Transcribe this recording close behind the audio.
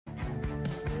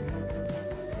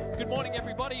Good morning,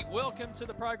 everybody. Welcome to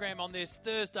the program on this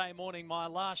Thursday morning, my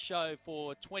last show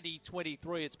for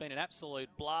 2023. It's been an absolute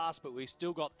blast, but we've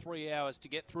still got 3 hours to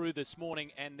get through this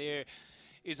morning, and there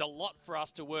is a lot for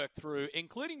us to work through,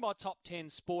 including my top 10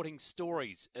 sporting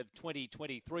stories of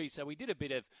 2023. So we did a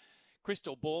bit of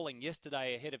crystal balling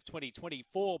yesterday ahead of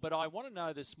 2024, but I want to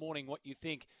know this morning what you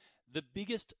think the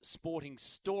biggest sporting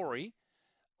story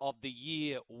of the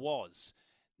year was.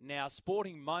 Now,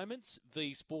 sporting moments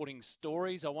v sporting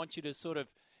stories, I want you to sort of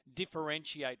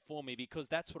differentiate for me, because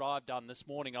that's what I've done this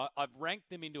morning. I've ranked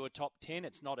them into a top 10.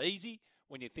 It's not easy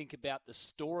when you think about the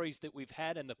stories that we've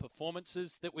had and the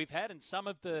performances that we've had, and some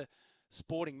of the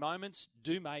sporting moments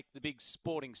do make the big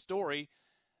sporting story,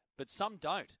 but some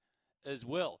don't as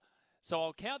well. So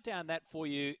I'll count down that for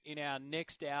you in our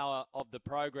next hour of the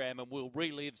program, and we'll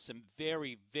relive some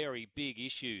very, very big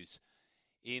issues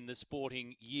in the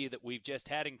sporting year that we've just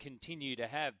had and continue to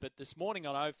have. But this morning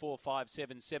on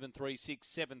 0457 736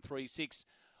 736,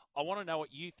 I want to know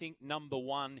what you think number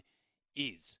one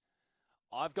is.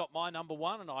 I've got my number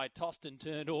one, and I tossed and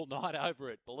turned all night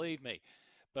over it, believe me.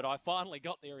 But I finally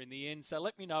got there in the end, so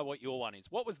let me know what your one is.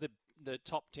 What was the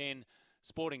top 10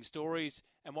 sporting stories,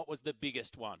 and what was the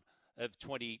biggest one of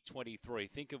 2023?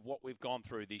 Think of what we've gone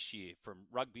through this year, from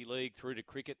rugby league through to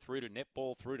cricket, through to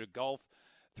netball, through to golf,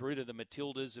 through to the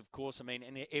Matildas, of course, and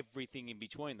everything in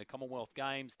between. The Commonwealth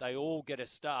Games, they all get a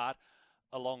start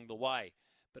along the way.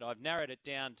 But I've narrowed it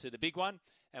down to the big one,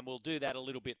 and we'll do that a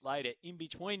little bit later. In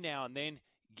between now and then,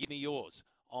 give me yours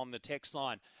on the text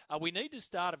line. We need to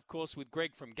start, of course, with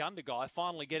Greg from Gundagai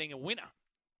finally getting a winner.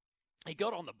 He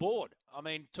got on the board.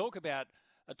 Talk about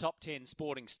a top 10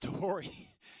 sporting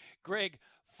story. Greg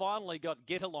finally got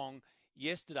get along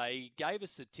yesterday. He gave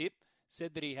us a tip,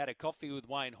 said that he had a coffee with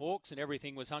Wayne Hawkes and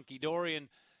everything was hunky-dory, and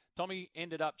Tommy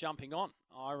ended up jumping on.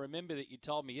 I remember that you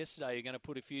told me yesterday you're going to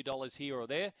put a few dollars here or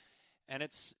there, and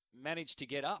it's managed to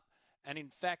get up. And in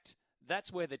fact, that's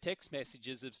where the text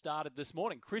messages have started this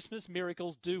morning. Christmas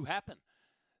miracles do happen.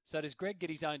 So does Greg get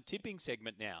his own tipping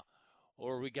segment now?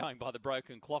 Or are we going by the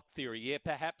broken clock theory? Yeah,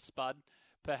 perhaps, Spud,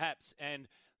 perhaps. And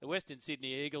the Western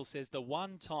Sydney Eagle says, the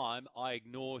one time I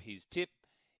ignore his tip,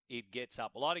 it gets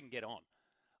up. Well, I didn't get on.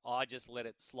 I just let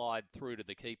it slide through to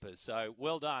the keepers. So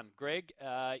well done, Greg.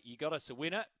 You got us a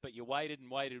winner, but you waited and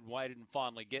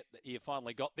you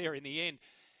finally got there in the end.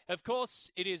 Of course,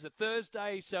 it is a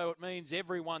Thursday, so it means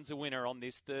everyone's a winner on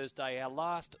this Thursday. Our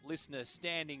last listener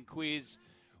standing quiz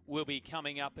will be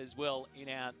coming up as well in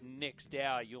our next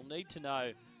hour. You'll need to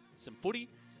know some footy.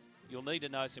 You'll need to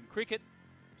know some cricket,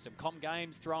 some com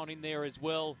games thrown in there as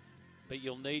well. But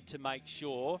you'll need to make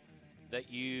sure that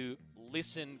you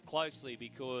listen closely,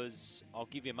 because I'll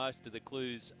give you most of the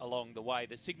clues along the way.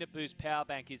 The Signet Boost Power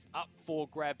Bank is up for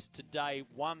grabs today.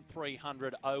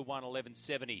 1300 01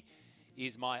 1170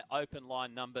 is my open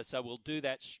line number. So we'll do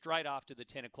that straight after the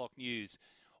 10 o'clock news,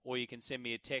 or you can send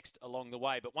me a text along the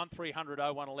way. But 1300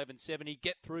 01 1170,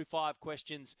 get through 5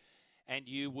 questions and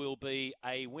you will be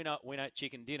a winner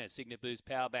chicken dinner. Signet Boost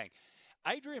Power Bank.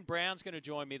 Adrian Brown's going to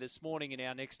join me this morning in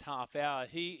our next half hour.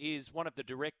 He is one of the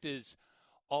directors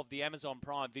of the Amazon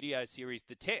Prime video series,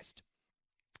 The Test.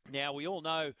 Now, we all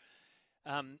know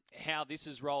how this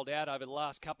has rolled out over the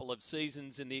last couple of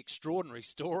seasons and the extraordinary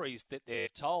stories that they're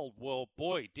told. Well,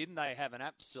 boy, didn't they have an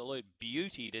absolute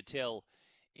beauty to tell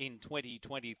in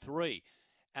 2023.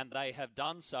 And they have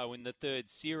done so in the third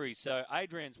series. So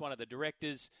Adrian's one of the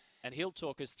directors, and he'll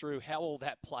talk us through how all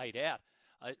that played out.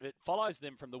 It follows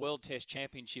them from the World Test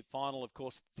Championship final, of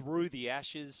course, through the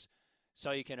Ashes.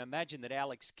 So you can imagine that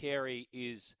Alex Carey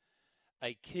is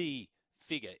a key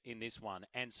figure in this one.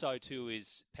 And so too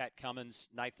is Pat Cummins,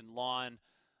 Nathan Lyon,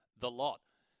 the lot.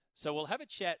 So we'll have a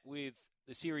chat with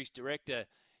the series director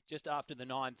just after the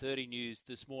 9:30 news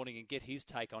this morning and get his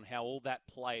take on how all that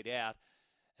played out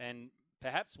and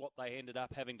perhaps what they ended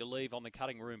up having to leave on the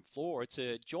cutting room floor. It's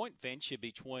a joint venture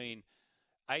between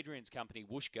Adrian's company,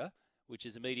 Wooshka, which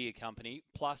is a media company,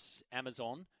 plus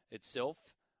Amazon itself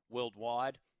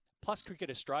worldwide, plus Cricket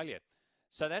Australia.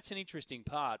 So that's an interesting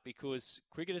part, because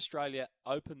Cricket Australia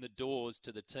opened the doors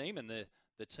to the team, and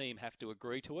the team have to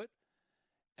agree to it.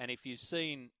 And if you've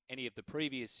seen any of the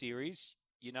previous series,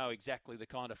 you know exactly the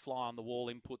kind of fly-on-the-wall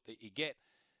input that you get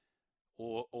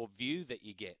or view that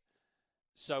you get.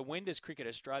 So when does Cricket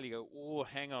Australia go, oh,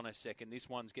 hang on a second, this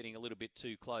one's getting a little bit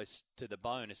too close to the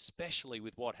bone, especially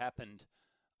with what happened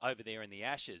over there in the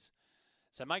Ashes?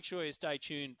 So make sure you stay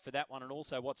tuned for that one, and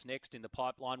also what's next in the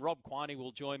pipeline. Rob Quiney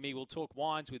will join me. We'll talk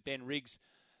wines with Ben Riggs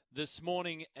this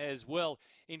morning as well.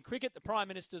 In cricket, the Prime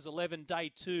Minister's 11,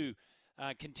 Day 2,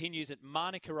 continues at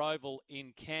Manuka Oval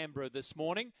in Canberra this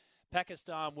morning.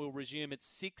 Pakistan will resume its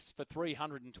 6 for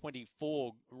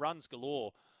 324 runs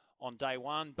galore on day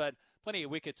one, but plenty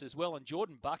of wickets as well. And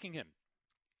Jordan Buckingham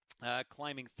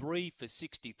claiming 3 for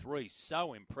 63.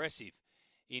 So impressive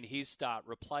in his start,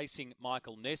 replacing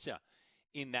Michael Nessa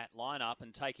in that lineup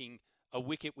and taking a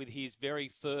wicket with his very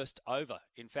first over.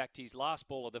 In fact, his last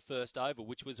ball of the first over,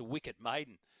 which was a wicket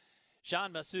maiden.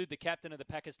 Shan Masood, the captain of the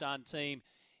Pakistan team,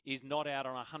 is not out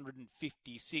on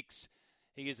 156.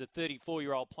 He is a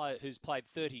 34-year-old player who's played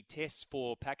 30 tests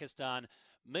for Pakistan.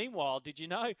 Meanwhile, did you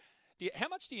know, how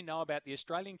much do you know about the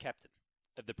Australian captain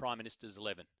of the Prime Minister's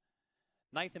 11?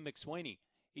 Nathan McSweeney.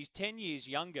 He's 10 years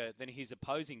younger than his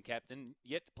opposing captain,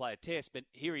 yet to play a test, but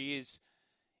here he is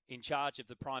in charge of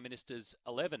the Prime Minister's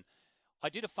 11. I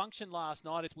did a function last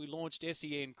night as we launched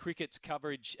SEN cricket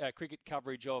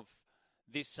coverage of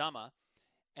this summer,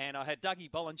 and I had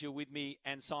Dougie Bollinger with me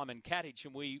and Simon Cattage,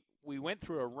 and we went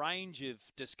through a range of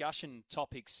discussion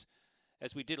topics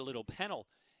as we did a little panel,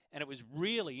 and it was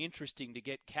really interesting to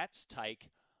get Cat's take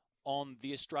on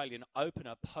the Australian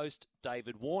opener post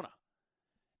David Warner.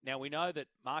 Now, we know that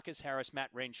Marcus Harris, Matt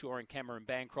Renshaw and Cameron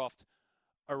Bancroft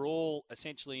are all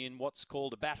essentially in what's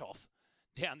called a bat-off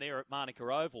down there at Manuka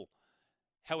Oval.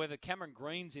 However, Cameron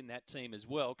Green's in that team as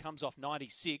well, comes off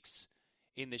 96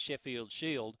 in the Sheffield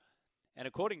Shield. And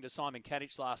according to Simon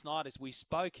Cattage last night, as we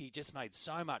spoke, he just made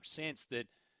so much sense that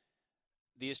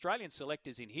the Australian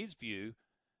selectors, in his view,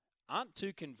 aren't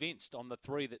too convinced on the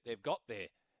three that they've got there.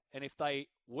 And if they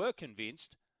were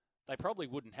convinced, they probably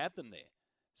wouldn't have them there.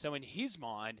 So in his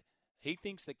mind, he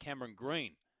thinks that Cameron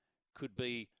Green could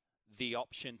be the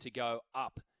option to go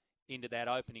up into that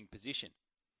opening position.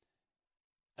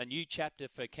 A new chapter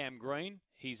for Cam Green.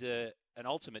 He's an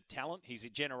ultimate talent. He's a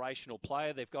generational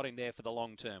player. They've got him there for the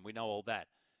long term. We know all that.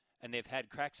 And they've had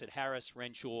cracks at Harris,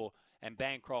 Renshaw and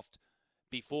Bancroft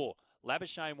before.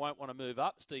 Labuschagne won't want to move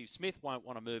up. Steve Smith won't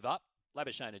want to move up.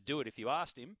 Labuschagne would do it if you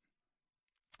asked him.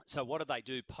 So what do they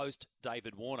do post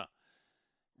David Warner?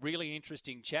 Really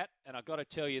interesting chat, and I've got to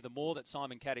tell you, the more that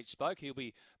Simon Cattage spoke, he'll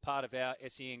be part of our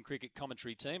SEN cricket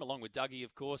commentary team, along with Dougie,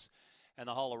 of course, and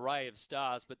the whole array of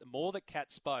stars. But the more that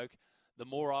Cat spoke, the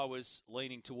more I was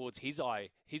leaning towards his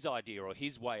idea or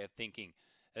his way of thinking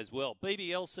as well.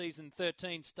 BBL Season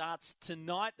 13 starts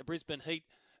tonight, the Brisbane Heat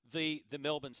v the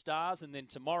Melbourne Stars, and then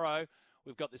tomorrow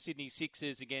we've got the Sydney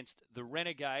Sixers against the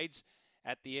Renegades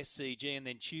at the SCG, and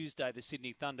then Tuesday the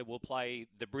Sydney Thunder will play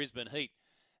the Brisbane Heat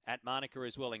at Manuka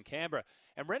as well in Canberra.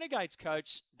 And Renegades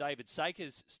coach David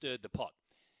Sakers stirred the pot.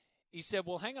 He said,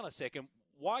 well, hang on a second,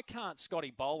 why can't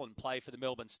Scotty Boland play for the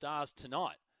Melbourne Stars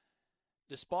tonight?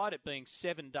 Despite it being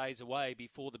 7 days away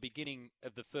before the beginning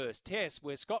of the first test,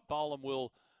 where Scott Boland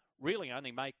will really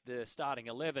only make the starting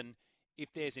 11 if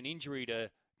there's an injury to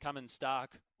Cummins,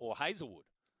 Stark or Hazelwood.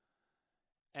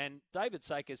 And David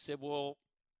Sakers said, well,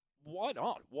 why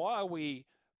not? Why are we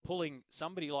pulling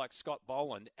somebody like Scott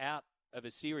Boland out of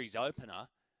a series opener,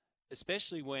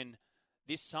 especially when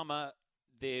this summer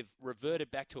they've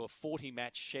reverted back to a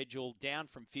 40-match schedule, down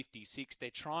from 56. They're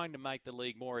trying to make the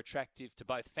league more attractive to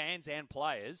both fans and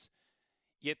players,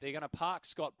 yet they're going to park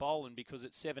Scott Boland because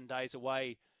it's 7 days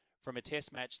away from a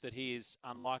test match that he is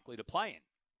unlikely to play in.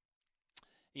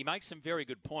 He makes some very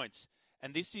good points,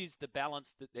 and this is the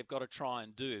balance that they've got to try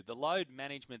and do. The load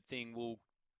management thing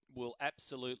will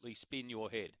absolutely spin your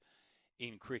head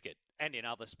in cricket and in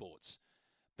other sports,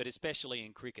 but especially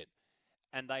in cricket.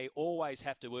 And they always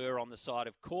have to err on the side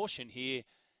of caution here,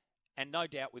 and no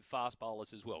doubt with fast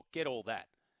bowlers as well. Get all that.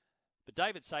 But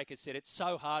David Sakers said it's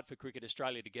so hard for Cricket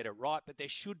Australia to get it right, but there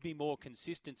should be more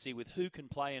consistency with who can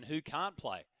play and who can't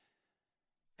play.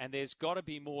 And there's got to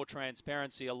be more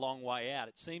transparency a long way out.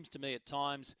 It seems to me at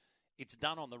times it's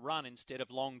done on the run instead of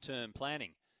long-term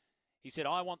planning. He said,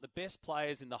 I want the best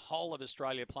players in the whole of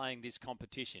Australia playing this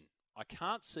competition. I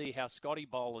can't see how Scotty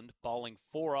Boland bowling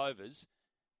 4 overs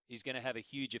is going to have a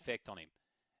huge effect on him.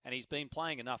 And he's been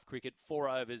playing enough cricket. 4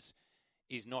 overs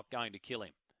is not going to kill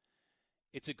him.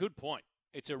 It's a good point.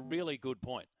 It's a really good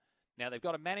point. Now, they've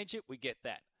got to manage it. We get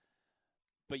that.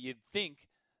 But you'd think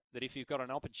that if you've got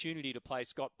an opportunity to play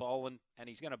Scott Boland and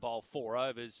he's going to bowl 4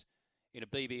 overs in a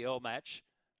BBL match,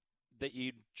 that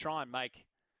you'd try and make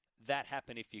that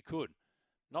happen if you could.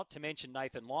 Not to mention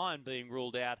Nathan Lyon being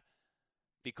ruled out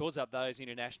because of those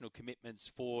international commitments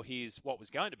for what was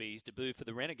going to be his debut for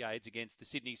the Renegades against the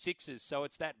Sydney Sixers. So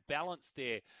it's that balance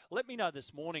there. Let me know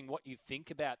this morning what you think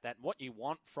about that and what you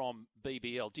want from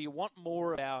BBL. Do you want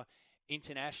more of our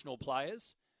international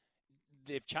players?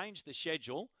 They've changed the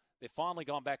schedule. They've finally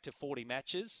gone back to 40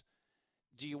 matches.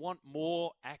 Do you want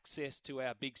more access to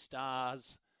our big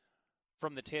stars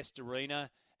from the Test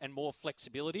arena and more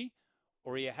flexibility?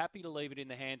 Or are you happy to leave it in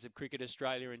the hands of Cricket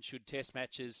Australia, and should test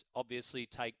matches obviously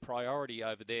take priority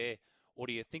over there? Or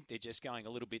do you think they're just going a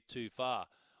little bit too far?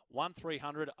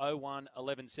 1300 01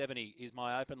 1170 is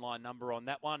my open line number on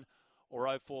that one, or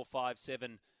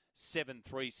 0457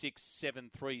 736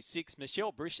 736.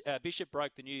 Michelle Bishop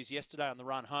broke the news yesterday on the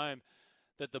run home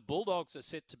that the Bulldogs are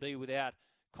set to be without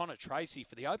Connor Tracy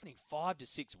for the opening 5 to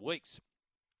 6 weeks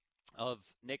of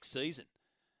next season.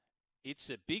 It's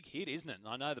a big hit, isn't it? And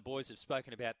I know the boys have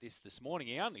spoken about this morning.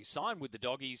 He only signed with the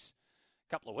Doggies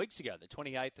a couple of weeks ago, the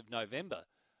 28th of November.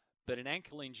 But an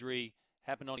ankle injury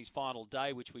happened on his final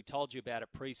day, which we told you about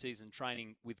at pre-season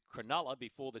training with Cronulla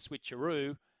before the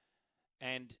switcheroo.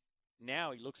 And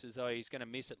now he looks as though he's going to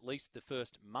miss at least the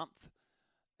first month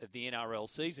of the NRL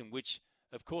season, which,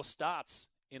 of course, starts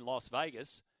in Las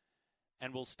Vegas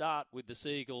and will start with the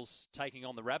Seagulls taking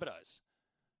on the Rabbitohs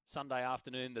Sunday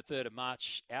afternoon, the 3rd of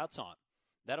March, our time.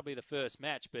 That'll be the first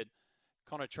match, but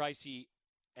Connor Tracy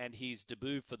and his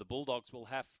debut for the Bulldogs will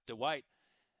have to wait.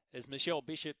 As Michelle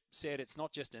Bishop said, it's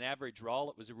not just an average role,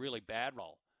 it was a really bad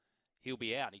role. He'll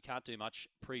be out. He can't do much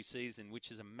pre-season,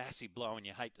 which is a massive blow, and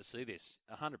you hate to see this,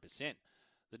 100%.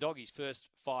 The Doggies' first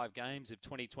 5 games of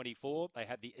 2024, they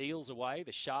had the Eels away,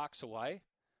 the Sharks away,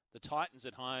 the Titans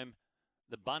at home,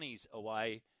 the Bunnies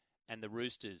away, and the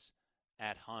Roosters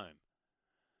at home.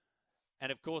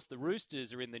 And, of course, the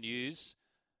Roosters are in the news.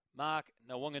 Mark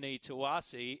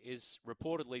Nawangani-Tuasi is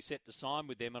reportedly set to sign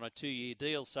with them on a 2-year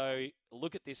deal. So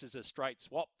look at this as a straight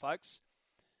swap, folks.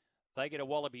 They get a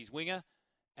Wallabies winger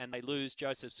and they lose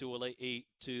Joseph Suaalii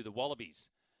to the Wallabies.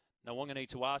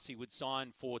 Nawangani-Tuasi would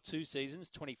sign for 2 seasons,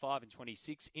 25 and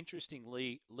 26.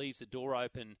 Interestingly, leaves the door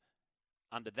open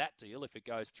under that deal if it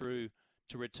goes through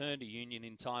to return to Union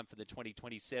in time for the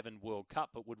 2027 World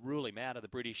Cup, but would rule him out of the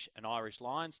British and Irish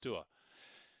Lions tour.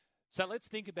 So let's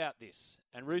think about this.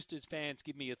 And Roosters fans,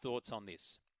 give me your thoughts on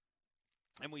this.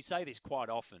 And we say this quite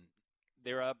often.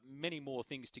 There are many more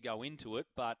things to go into it,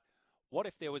 but what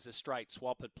if there was a straight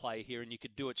swap at play here and you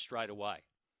could do it straight away?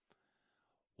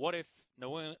 What if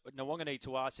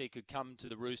Nawangani-Tuasi could come to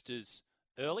the Roosters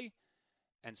early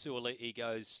and Suaalii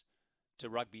goes to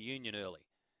rugby union early?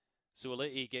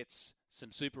 Suaalii gets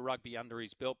some Super Rugby under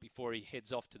his belt before he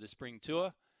heads off to the spring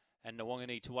tour, and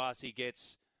Nawangani-Tuasi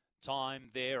gets time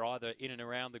there either in and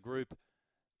around the group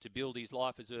to build his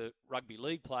life as a rugby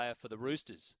league player for the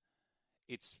Roosters.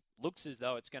 It looks as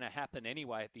though it's going to happen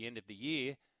anyway at the end of the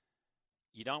year.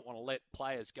 You don't want to let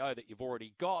players go that you've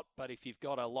already got, but if you've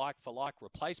got a like-for-like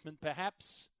replacement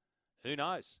perhaps, who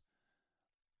knows?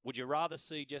 Would you rather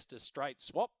see just a straight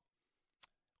swap,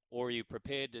 or are you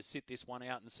prepared to sit this one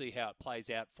out and see how it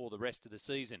plays out for the rest of the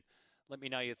season? Let me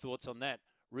know your thoughts on that,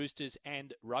 Roosters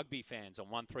and rugby fans, on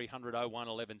 1300 01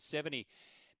 1170.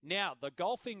 Now, the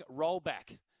golfing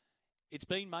rollback, it's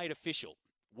been made official.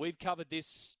 We've covered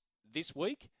this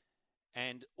week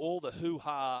and all the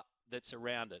hoo-ha that's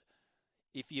around it.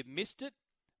 If you've missed it,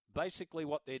 basically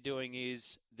what they're doing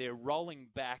is they're rolling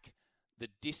back the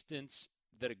distance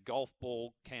that a golf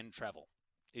ball can travel.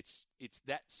 It's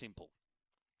that simple.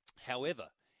 However,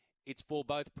 it's for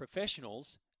both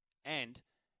professionals and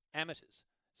amateurs.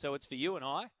 So it's for you and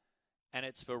I, and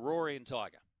it's for Rory and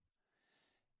Tiger.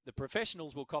 The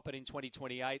professionals will cop it in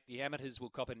 2028. The amateurs will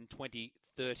cop it in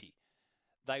 2030.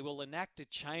 They will enact a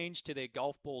change to their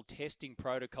golf ball testing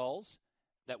protocols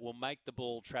that will make the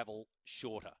ball travel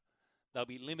shorter. They'll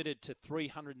be limited to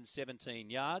 317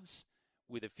 yards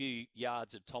with a few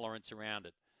yards of tolerance around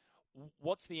it.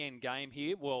 What's the end game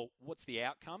here? Well, what's the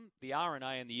outcome? The R&A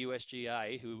and the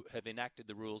USGA, who have enacted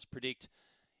the rules, predict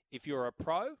if you're a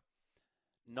pro,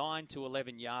 9 to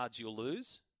 11 yards you'll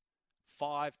lose,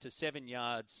 5 to 7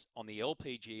 yards on the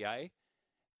LPGA,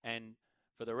 and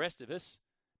for the rest of us,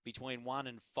 between 1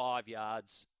 and 5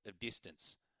 yards of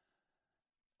distance.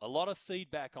 A lot of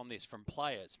feedback on this from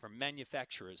players, from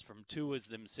manufacturers, from tours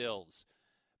themselves,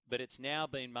 but it's now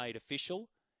been made official,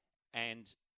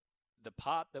 and the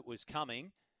part that was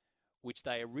coming, which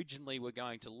they originally were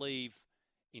going to leave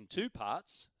in 2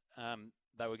 parts,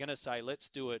 they were going to say, let's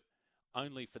do it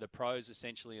only for the pros,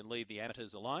 essentially, and leave the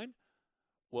amateurs alone.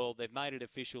 Well, they've made it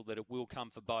official that it will come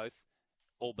for both,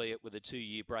 albeit with a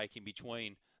 2-year break in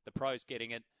between. The pros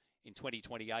getting it in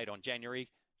 2028 on January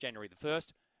the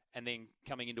 1st, and then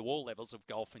coming into all levels of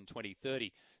golf in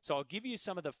 2030. So I'll give you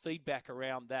some of the feedback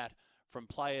around that from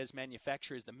players,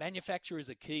 manufacturers. The manufacturers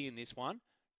are key in this one,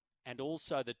 and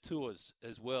also the tours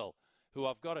as well, who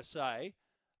I've got to say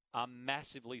are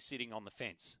massively sitting on the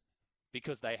fence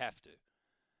because they have to.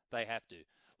 They have to.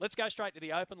 Let's go straight to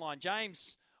the open line.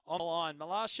 James on the line. My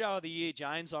last show of the year,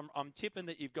 James. I'm tipping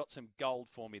that you've got some gold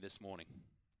for me this morning.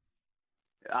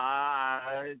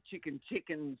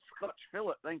 Chicken Scotch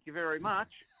fillet. Thank you very much.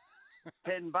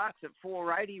 $10 at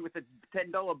 $4.80 with a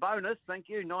 $10 bonus. Thank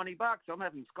you. $90. I'm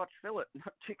having Scotch fillet,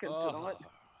 not chicken tonight.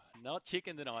 Not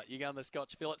chicken tonight. You're going the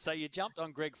Scotch fillet. So you jumped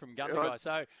on Greg from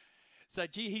Gundagai. So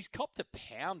gee, he's copped a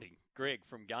pounding, Greg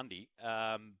from Gundy,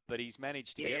 but he's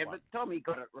managed to get one. Yeah, but Tommy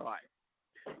got it right.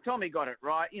 Tommy got it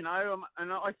right, you know,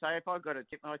 and I say if I got a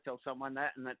tip, I tell someone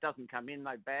that, and it doesn't come in,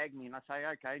 they bag me, and I say,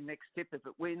 okay, next tip, if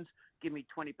it wins, give me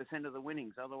 20% of the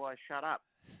winnings, otherwise shut up.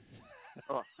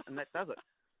 And that does it.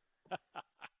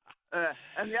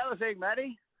 And the other thing,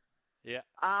 Matty. Yeah.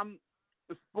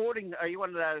 The sporting, you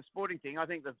wanted a sporting thing. I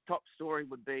think the top story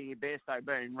would be Bairstow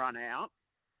being run out,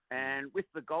 and with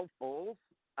the golf balls,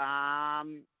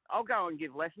 I'll go and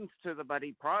give lessons to the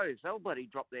bloody pros. They'll bloody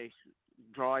drop their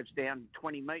drives down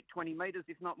 20 metres,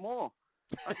 if not more.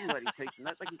 I can bloody teach them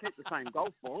that. They can keep the same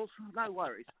golf balls. No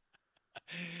worries.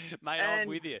 Mate, and I'm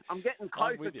with you. I'm getting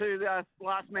closer to the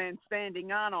last man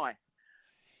standing, aren't I?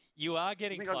 You are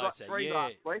getting closer. I got 3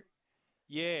 last week.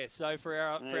 Yeah, so for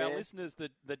our listeners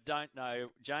that don't know,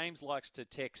 James likes to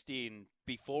text in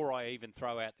before I even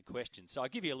throw out the question. So I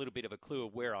give you a little bit of a clue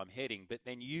of where I'm heading, but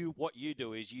then what you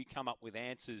do is you come up with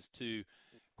answers to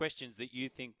questions that you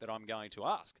think that I'm going to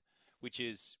ask, which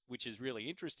is really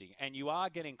interesting. And you are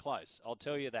getting close, I'll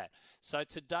tell you that. So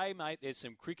today, mate, there's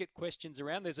some cricket questions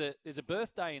around. There's a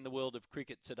birthday in the world of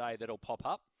cricket today that'll pop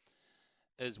up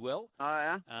as well.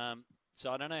 Oh, yeah? So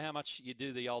I don't know how much you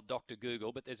do the old Dr.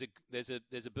 Google, but there's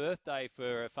a birthday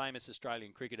for a famous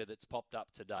Australian cricketer that's popped up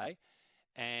today,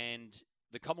 and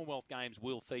the Commonwealth Games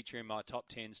will feature in my top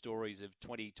 10 stories of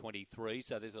 2023.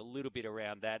 So there's a little bit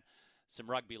around that, some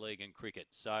rugby league and cricket.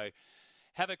 So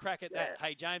have a crack at that.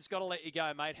 Hey, James, got to let you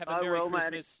go, mate. Have a Merry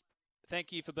Christmas. Matty.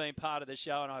 Thank you for being part of the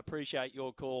show, and I appreciate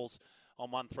your calls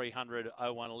on 1300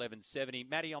 01 1170.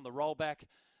 Matty, on the rollback,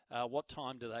 what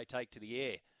time do they take to the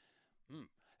air?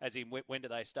 As in, when do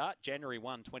they start? January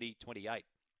 1, 2028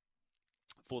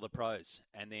 for the pros,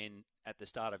 and then at the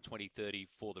start of 2030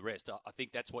 for the rest. I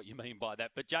think that's what you mean by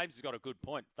that. But James has got a good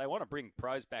point. If they want to bring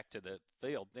pros back to the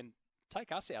field, then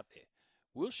take us out there.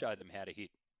 We'll show them how to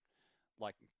hit,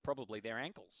 like, probably their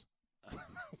ankles.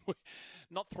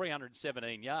 Not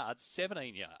 317 yards,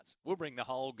 17 yards. We'll bring the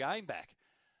whole game back.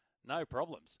 No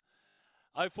problems.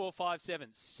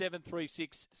 0457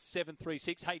 736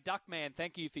 736. Hey, Duckman,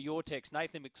 thank you for your text.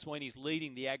 Nathan McSweeney's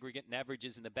leading the aggregate and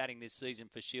averages in the batting this season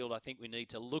for Shield. I think we need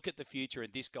to look at the future,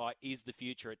 and this guy is the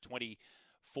future at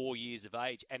 24 years of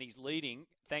age. And he's leading,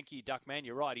 thank you, Duckman,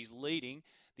 you're right, he's leading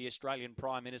the Australian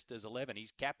Prime Minister's 11.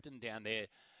 He's captain down there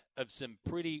of some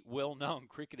pretty well-known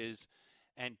cricketers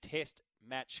and test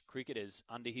match cricketers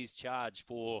under his charge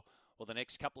for the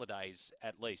next couple of days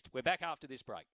at least. We're back after this break.